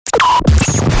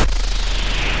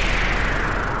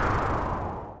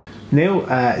Neil,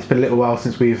 it's been a little while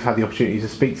since we've had the opportunity to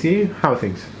speak to you. How are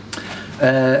things?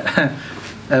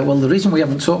 Well, the reason we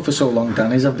haven't talked for so long,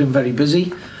 Dan, is I've been very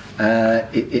busy.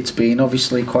 It's been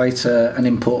obviously quite an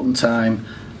important time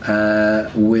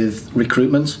with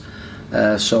recruitment.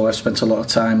 So I've spent a lot of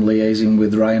time liaising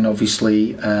with Ryan,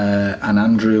 obviously, and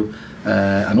Andrew,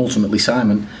 and ultimately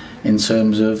Simon, in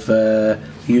terms of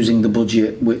using the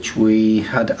budget which we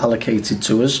had allocated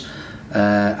to us.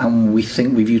 And we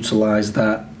think we've utilised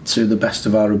that to the best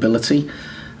of our ability.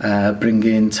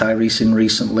 Bringing Tyrese in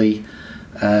recently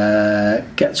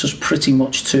gets us pretty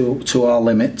much to our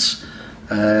limits.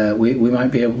 We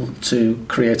might be able to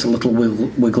create a little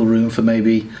wiggle room for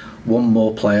maybe one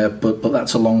more player, but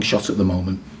that's a long shot at the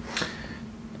moment.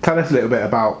 Tell us a little bit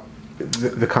about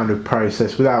the kind of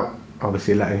process, without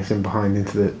obviously letting us in behind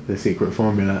into the secret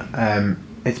formula.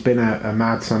 It's been a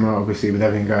mad summer, obviously, with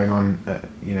everything going on,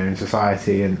 in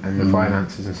society and the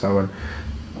finances and so on.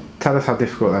 Tell us how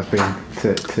difficult that's been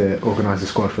to organise a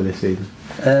squad for this season.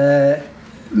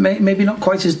 Maybe not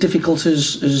quite as difficult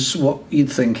as what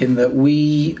you'd think, in that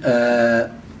we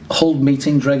hold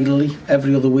meetings regularly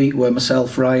every other week where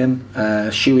myself, Ryan,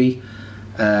 Shuey,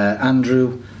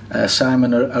 Andrew,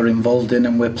 Simon are involved in,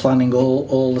 and we're planning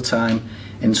all the time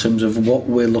in terms of what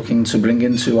we're looking to bring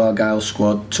into Argyle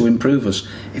squad to improve us.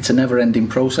 It's a never-ending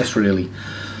process, really.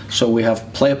 So we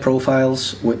have player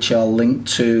profiles which are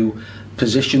linked to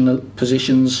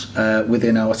positions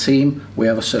within our team. We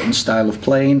have a certain style of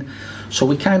playing, so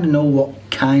we kind of know what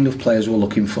kind of players we're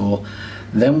looking for.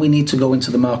 Then we need to go into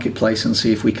the marketplace and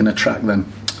see if we can attract them.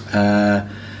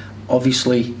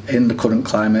 Obviously, in the current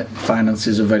climate,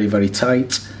 finances are very, very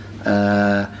tight,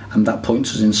 and that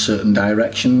points us in certain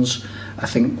directions. I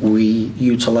think we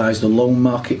utilise the loan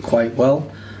market quite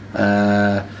well,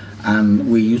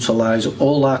 and we utilise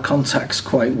all our contacts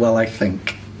quite well, I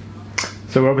think.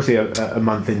 So we're obviously a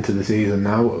month into the season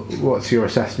now. What's your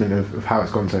assessment of how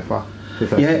it's gone so far?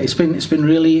 Yeah, it's been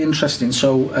really interesting.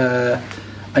 So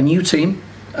a new team,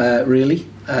 really,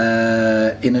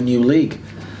 in a new league.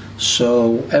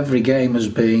 So every game has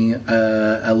been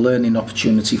a learning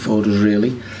opportunity for us,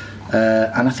 really.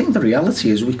 And I think the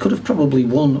reality is we could have probably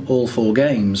won all 4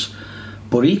 games,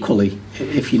 but equally,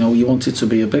 if you wanted to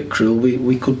be a bit cruel,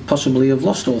 we could possibly have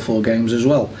lost all 4 games as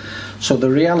well. So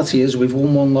the reality is we've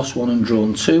won 1, lost 1 and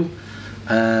drawn 2,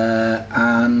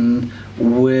 and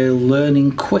we're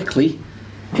learning quickly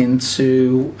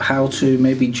into how to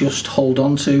maybe just hold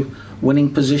on to winning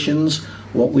positions,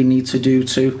 what we need to do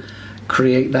to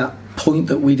create that point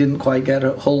that we didn't quite get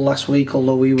at Hull last week,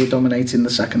 although we were dominating the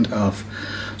second half.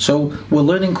 So we're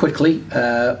learning quickly,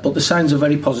 but the signs are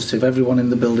very positive. Everyone in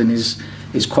the building is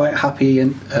quite happy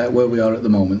in where we are at the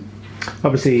moment.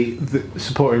 Obviously,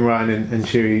 supporting Ryan and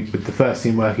Shuey with the first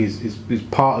team work is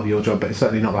part of your job, but it's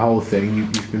certainly not the whole thing.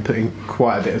 You've been putting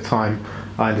quite a bit of time,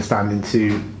 I understand,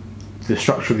 into the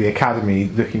structure of the academy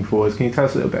looking forwards. Can you tell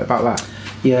us a little bit about that?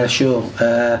 Yeah, sure.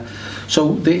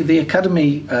 So the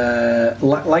academy,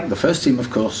 like the first team,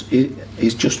 of course,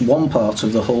 is just one part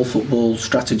of the whole football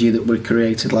strategy that we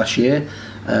created last year,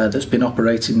 that's been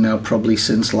operating now probably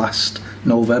since last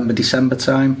November, December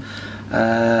time.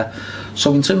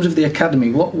 So in terms of the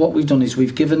academy, what we've done is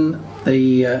we've given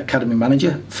the academy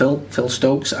manager, Phil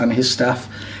Stokes, and his staff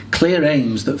clear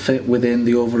aims that fit within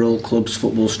the overall club's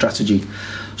football strategy.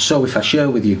 So if I share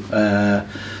with you, the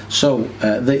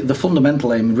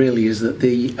fundamental aim really is that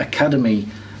the academy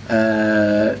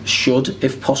should,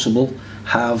 if possible,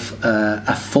 have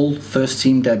a full first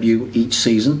team debut each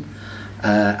season.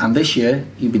 And this year,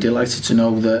 you'd be delighted to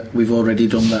know that we've already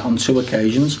done that on 2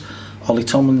 occasions. Ollie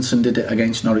Tomlinson did it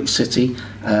against Norwich City,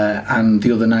 and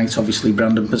the other night, obviously,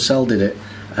 Brandon Purcell did it.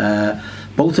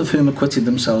 Both of whom acquitted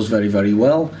themselves very, very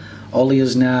well. Ollie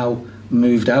has now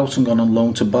moved out and gone on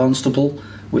loan to Barnstaple,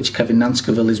 which Kevin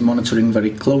Nanscoville is monitoring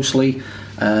very closely.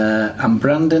 And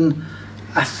Brandon,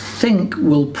 I think,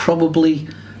 will probably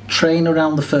train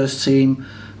around the first team,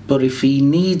 but if he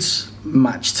needs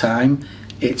match time,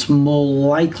 it's more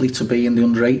likely to be in the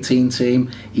under-18 team.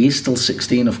 He is still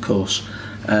 16, of course.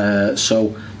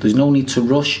 So there's no need to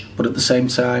rush, but at the same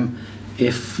time,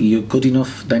 if you're good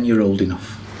enough, then you're old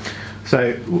enough.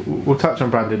 So we'll touch on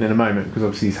Brandon in a moment, because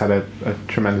obviously he's had a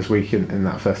tremendous week in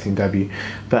that first team debut.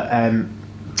 But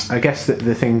I guess that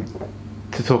the thing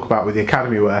to talk about with the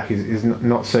academy work is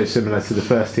not so similar to the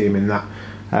first team, in that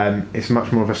it's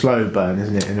much more of a slow burn,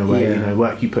 isn't it, in a way? Yeah.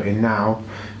 Work you put in now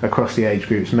across the age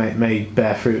groups may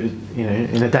bear fruit,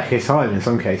 in a decade's time in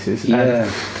some cases.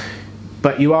 Yeah.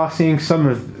 But you are seeing some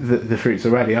of the fruits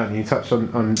already, aren't you? You touched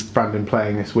on Brandon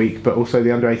playing this week, but also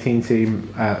the under-18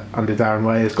 team under Darren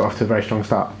Way has got off to a very strong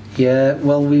start. Yeah,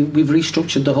 well, we've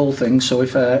restructured the whole thing, so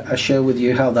if I share with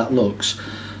you how that looks.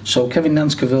 So Kevin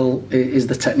Nanscoville is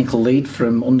the technical lead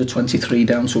from under 23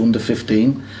 down to under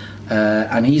 15,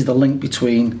 and he's the link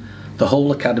between the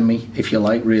whole academy, if you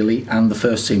like, really, and the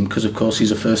first team, because of course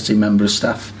he's a first team member of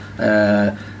staff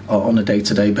on a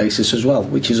day-to-day basis as well,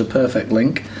 which is a perfect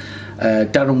link.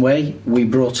 Darren Way, we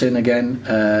brought in again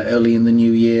early in the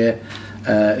new year,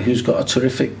 who's got a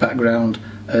terrific background,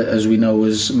 as we know,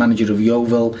 as manager of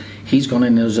Yeovil. He's gone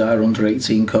in as our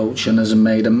under-18 coach and has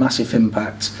made a massive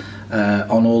impact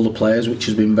on all the players, which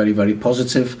has been very, very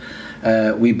positive.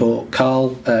 We brought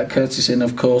Carl Curtis in,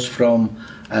 of course, from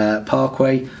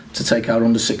Parkway to take our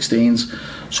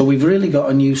under-16s. So we've really got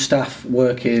a new staff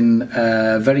working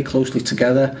very closely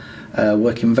together,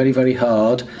 working very, very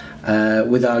hard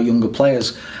with our younger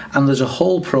players. And there's a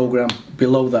whole programme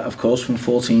below that, of course, from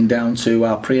 14 down to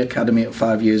our pre-academy at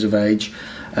 5 years of age,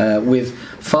 with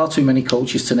far too many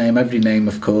coaches to name every name,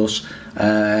 of course,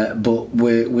 but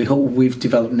we hope we've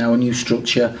developed now a new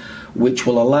structure which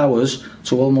will allow us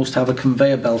to almost have a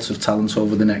conveyor belt of talent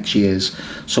over the next years.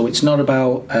 So it's not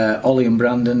about Ollie and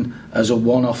Brandon as a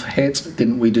one-off hit,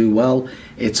 didn't we do well?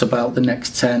 It's about the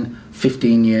next 10,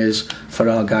 15 years for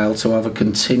Argyle to have a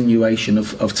continuation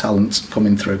of talent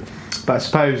coming through. But I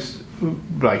suppose,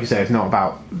 like you say, it's not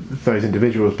about those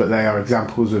individuals, but they are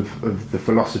examples of the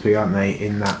philosophy, aren't they?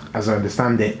 In that, as I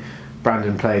understand it,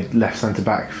 Brandon played left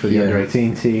centre-back for the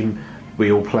under-18 team. We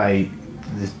all play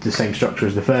the same structure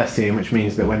as the first team, which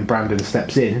means that when Brandon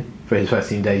steps in for his first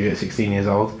team debut at 16 years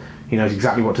old, he knows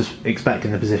exactly what to expect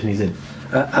in the position he's in.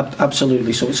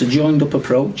 Absolutely. So it's a joined up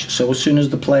approach. So as soon as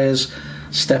the players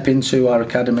step into our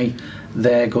academy,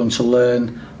 they're going to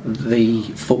learn the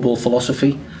football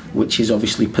philosophy, which is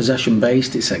obviously possession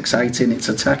based, it's exciting, it's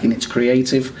attacking, it's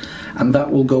creative, and that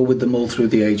will go with them all through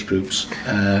the age groups.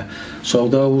 So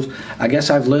those, I guess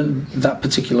I've learned that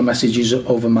particular messages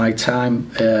over my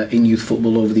time in youth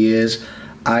football over the years.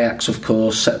 Ajax, of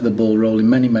course, set the ball rolling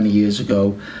many years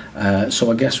ago,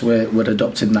 so I guess we're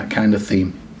adopting that kind of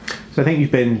theme. So I think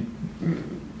you've been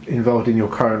involved in your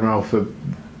current role for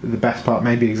the best part,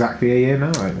 maybe exactly a year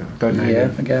now. I don't know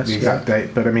the exact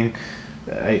date, but I mean,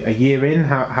 a year in,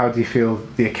 how do you feel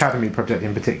the Academy project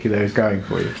in particular is going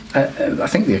for you? I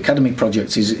think the Academy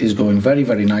project is going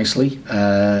very nicely.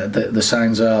 The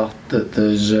signs are that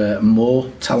there's more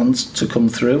talent to come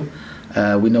through.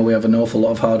 We know we have an awful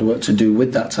lot of hard work to do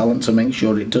with that talent to make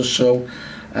sure it does so.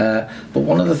 But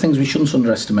one of the things we shouldn't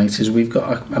underestimate is we've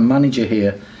got a manager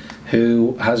here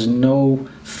who has no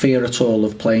fear at all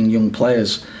of playing young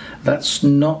players. That's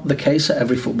not the case at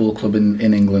every football club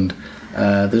in England.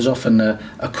 There's often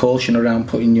a caution around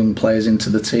putting young players into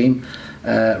the team.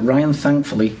 Ryan,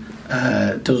 thankfully,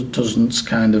 doesn't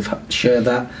kind of share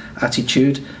that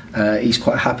attitude. He's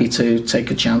quite happy to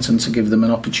take a chance and to give them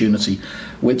an opportunity,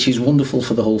 which is wonderful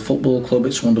for the whole football club.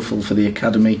 It's wonderful for the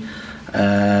academy,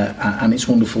 and it's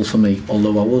wonderful for me,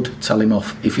 although I would tell him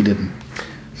off if he didn't.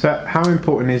 So how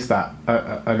important is that?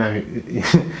 I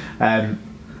know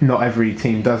not every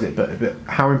team does it, but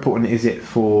how important is it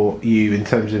for you in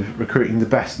terms of recruiting the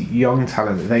best young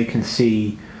talent, that they can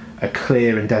see a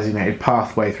clear and designated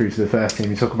pathway through to the first team?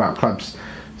 You talk about clubs,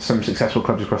 some successful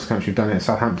clubs across the country have done it.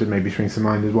 Southampton maybe springs to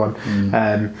mind as one.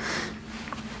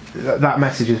 That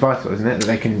message is vital, isn't it? That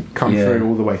they can come through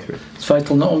all the way through. It's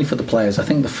vital not only for the players, I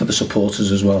think for the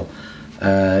supporters as well.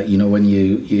 You know, when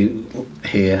you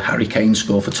hear Harry Kane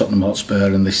score for Tottenham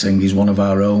Hotspur and they sing he's one of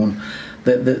our own,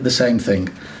 the same thing.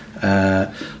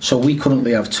 So we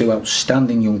currently have two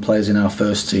outstanding young players in our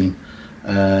first team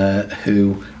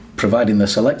who, providing they're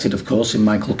selected of course, in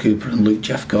Michael Cooper and Luke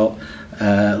Jeffcott,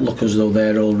 look as though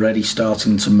they're already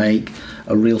starting to make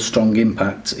a real strong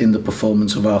impact in the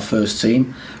performance of our first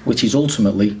team, which is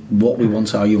ultimately what we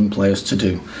want our young players to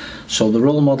do. So the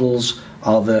role models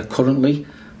are there currently.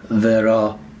 There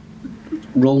are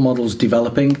role models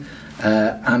developing,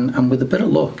 and with a bit of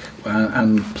luck,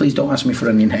 and please don't ask me for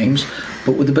any names,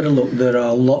 but with a bit of luck there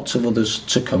are lots of others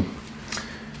to come.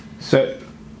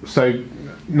 So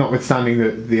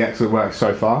notwithstanding the excellent work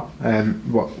so far,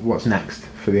 what's next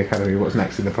for the Academy? What's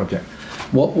next in the project?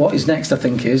 What is next, I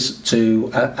think, is to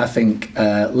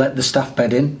let the staff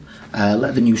bed in,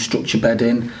 let the new structure bed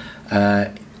in.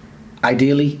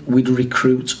 Ideally, we'd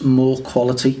recruit more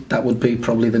quality. That would be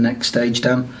probably the next stage,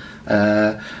 Dan.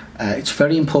 It's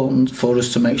very important for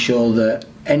us to make sure that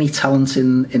any talent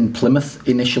in Plymouth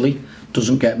initially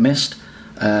doesn't get missed,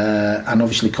 and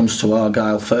obviously comes to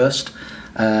Argyle first,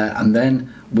 and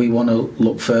then we want to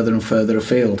look further and further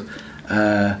afield.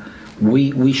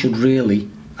 we should really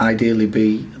ideally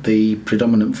be the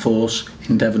predominant force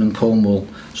in Devon and Cornwall,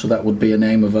 so that would be an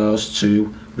aim of ours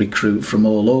to recruit from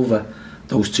all over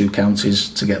those two counties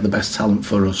to get the best talent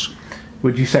for us.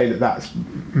 Would you say that that's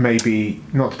maybe,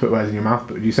 not to put words in your mouth,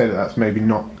 but would you say that that's maybe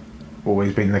not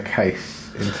always been the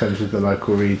case in terms of the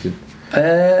local region?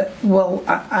 Well,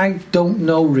 I don't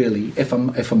know really. If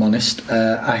I'm honest,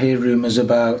 I hear rumours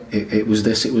about it was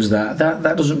this, it was that.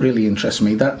 That doesn't really interest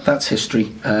me. That's history.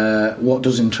 What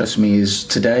does interest me is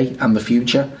today and the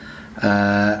future.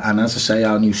 And as I say,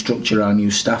 our new structure, our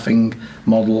new staffing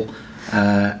model,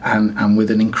 and with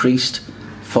an increased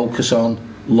focus on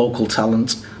local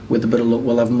talent. With a bit of luck,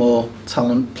 we'll have more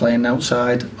talent playing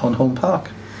outside on home park.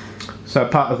 So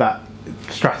part of that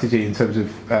strategy in terms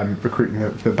of recruiting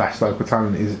the best local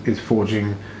talent is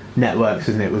forging networks,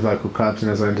 isn't it, with local clubs?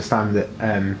 And as I understand it,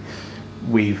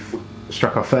 we've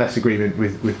struck our first agreement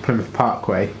with Plymouth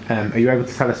Parkway. Are you able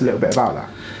to tell us a little bit about that?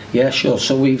 Yeah, sure.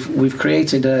 So we've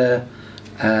created a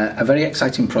very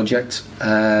exciting project.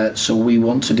 So we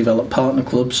want to develop partner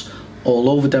clubs all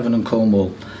over Devon and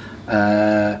Cornwall.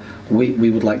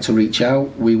 We would like to reach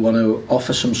out. We want to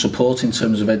offer some support in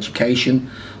terms of education.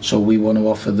 So we want to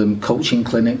offer them coaching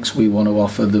clinics. We want to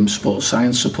offer them sports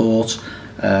science support.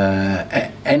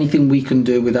 Anything we can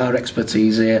do with our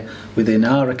expertise here within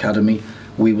our academy,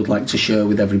 we would like to share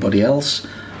with everybody else.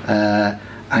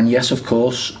 And yes, of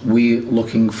course, we're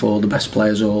looking for the best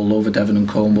players all over Devon and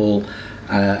Cornwall.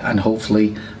 And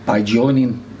hopefully by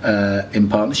joining in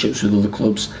partnerships with other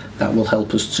clubs, that will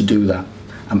help us to do that.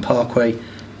 And Parkway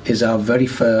is our very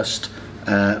first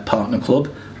partner club.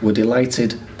 We're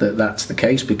delighted that that's the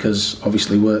case because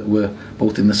obviously we're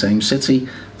both in the same city.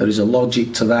 There is a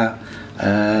logic to that,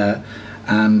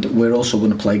 and we're also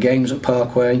going to play games at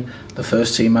Parkway. The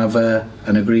first team have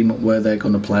an agreement where they're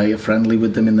going to play a friendly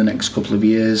with them in the next couple of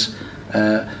years.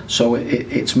 So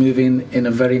it's moving in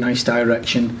a very nice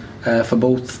direction for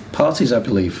both parties, I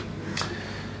believe.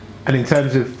 And in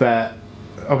terms of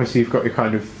obviously you've got your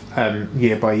kind of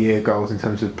year by year goals in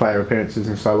terms of player appearances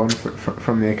and so on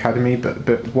from the academy, but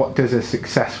what does a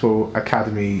successful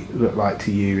academy look like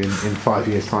to you in 5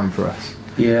 years' time for us?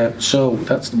 Yeah, so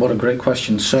what a great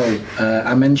question. So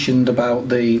I mentioned about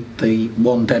the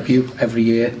one debut every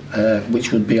year,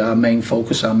 which would be our main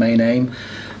focus, our main aim.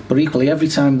 But equally, every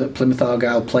time that Plymouth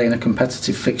Argyle play in a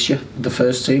competitive fixture, the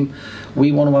first team,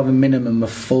 we want to have a minimum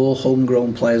of 4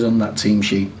 homegrown players on that team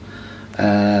sheet.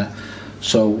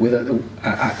 So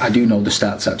I do know the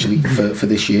stats actually for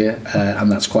this year,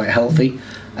 and that's quite healthy.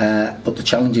 But the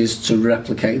challenge is to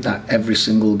replicate that every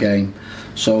single game.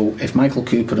 So if Michael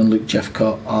Cooper and Luke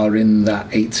Jeffcott are in that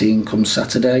 18 come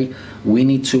Saturday, we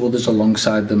need 2 others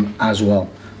alongside them as well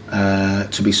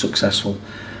to be successful.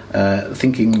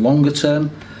 Thinking longer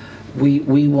term,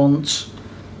 we want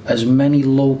as many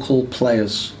local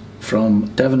players from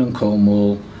Devon and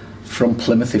Cornwall, from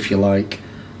Plymouth if you like,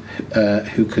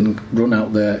 who can run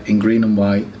out there in green and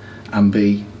white and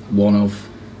be one of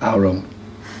our own.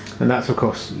 And that's of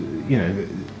course, you know,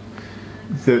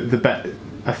 the bet.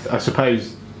 I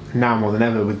suppose now more than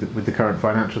ever with the current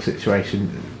financial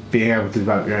situation, being able to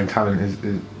develop your own talent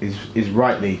is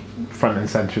rightly front and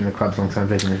centre in the club's long-term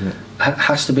vision, isn't it?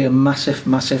 Has to be a massive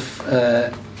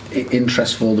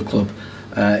interest for the club.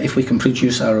 If we can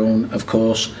produce our own, of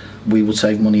course, we will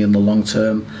save money in the long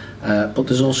term. But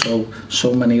there's also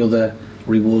so many other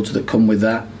rewards that come with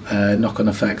that. Knock-on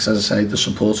effects, as I say, the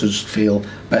supporters feel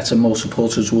better, more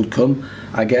supporters would come,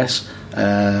 I guess.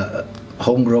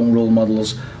 Homegrown role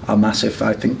models are massive.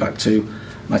 I think back to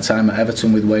my time at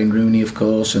Everton with Wayne Rooney, of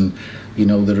course, and you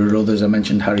know there are others. I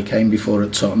mentioned Harry Kane before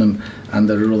at Tottenham, and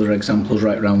there are other examples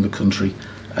right around the country.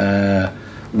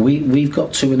 We've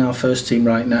got 2 in our first team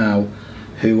right now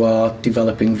who are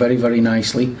developing very, very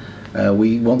nicely.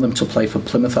 We want them to play for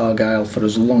Plymouth Argyle for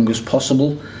as long as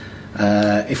possible.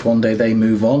 If one day they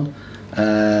move on,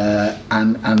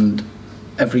 and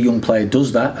every young player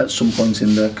does that at some point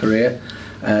in their career,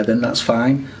 then that's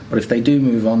fine. But if they do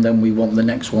move on, then we want the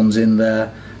next ones in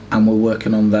there, and we're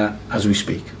working on that as we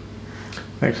speak.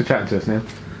 Thanks for chatting to us, Neil.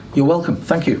 You're welcome.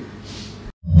 Thank you.